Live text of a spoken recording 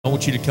I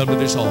want you to come to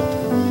this altar.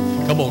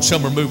 Come on,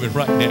 some are moving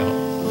right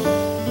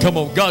now. Come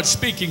on, God's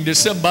speaking to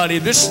somebody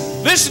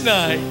this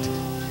night.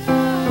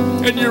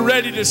 And you're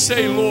ready to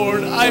say,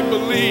 Lord, I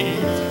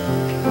believe.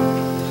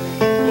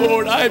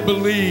 Lord, I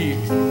believe.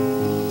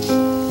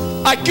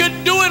 I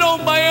couldn't do it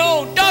on my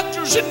own.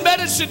 Doctors and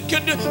medicine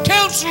couldn't do it.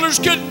 Counselors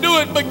couldn't do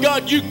it, but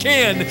God, you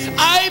can.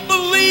 I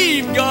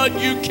believe, God,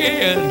 you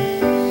can.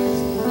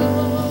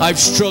 I've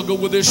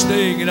struggled with this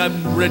thing, and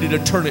I'm ready to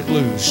turn it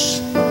loose.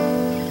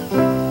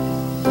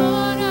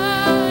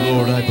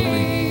 Lord, I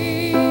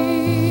believe.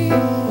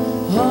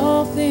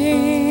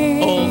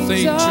 All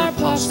things are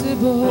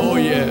possible. Oh,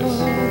 yes.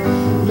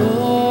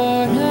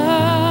 Lord,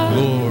 I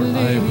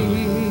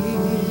believe.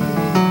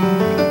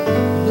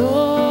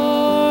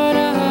 Lord,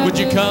 I Would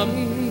you come?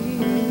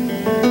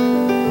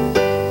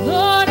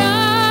 Lord,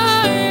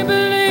 I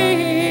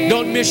believe.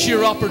 Don't miss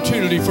your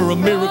opportunity for a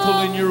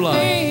miracle in your life.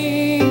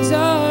 Things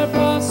are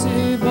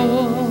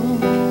possible.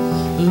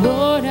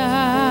 Lord,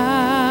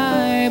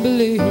 I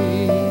believe.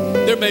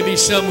 There may be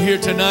some here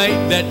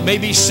tonight that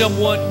maybe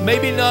someone,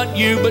 maybe not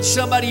you, but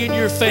somebody in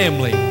your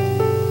family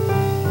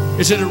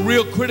is in a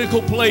real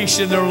critical place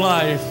in their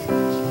life,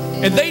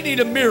 and they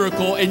need a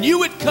miracle, and you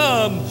would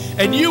come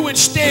and you would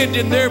stand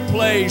in their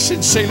place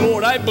and say,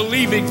 Lord, I'm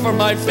believing for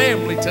my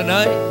family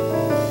tonight.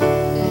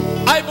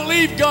 I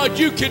believe, God,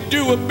 you can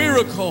do a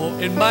miracle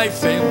in my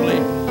family.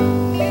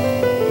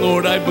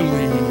 Lord, I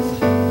believe.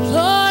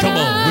 Lord, come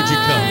on, would you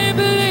come? I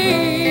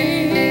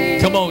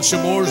believe. Come on,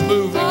 some more's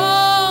moving.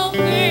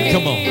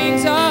 Come on.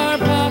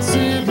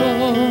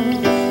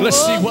 Let's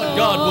see what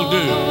God will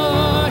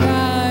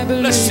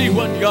do. Let's see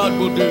what God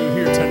will do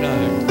here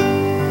tonight.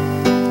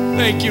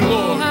 Thank you,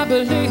 Lord.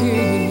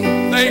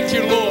 Thank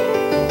you, Lord.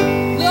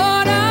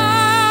 Lord,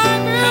 I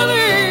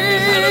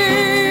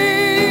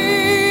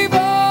believe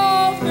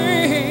all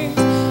things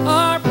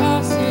are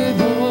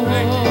possible.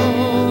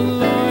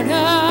 Lord,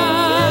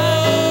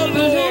 I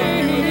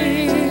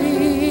believe.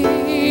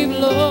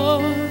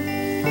 Lord,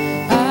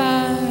 I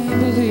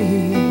believe.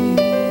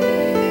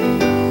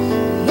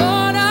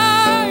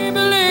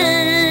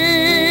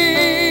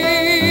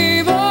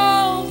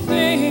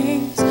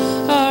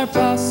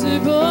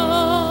 Possible.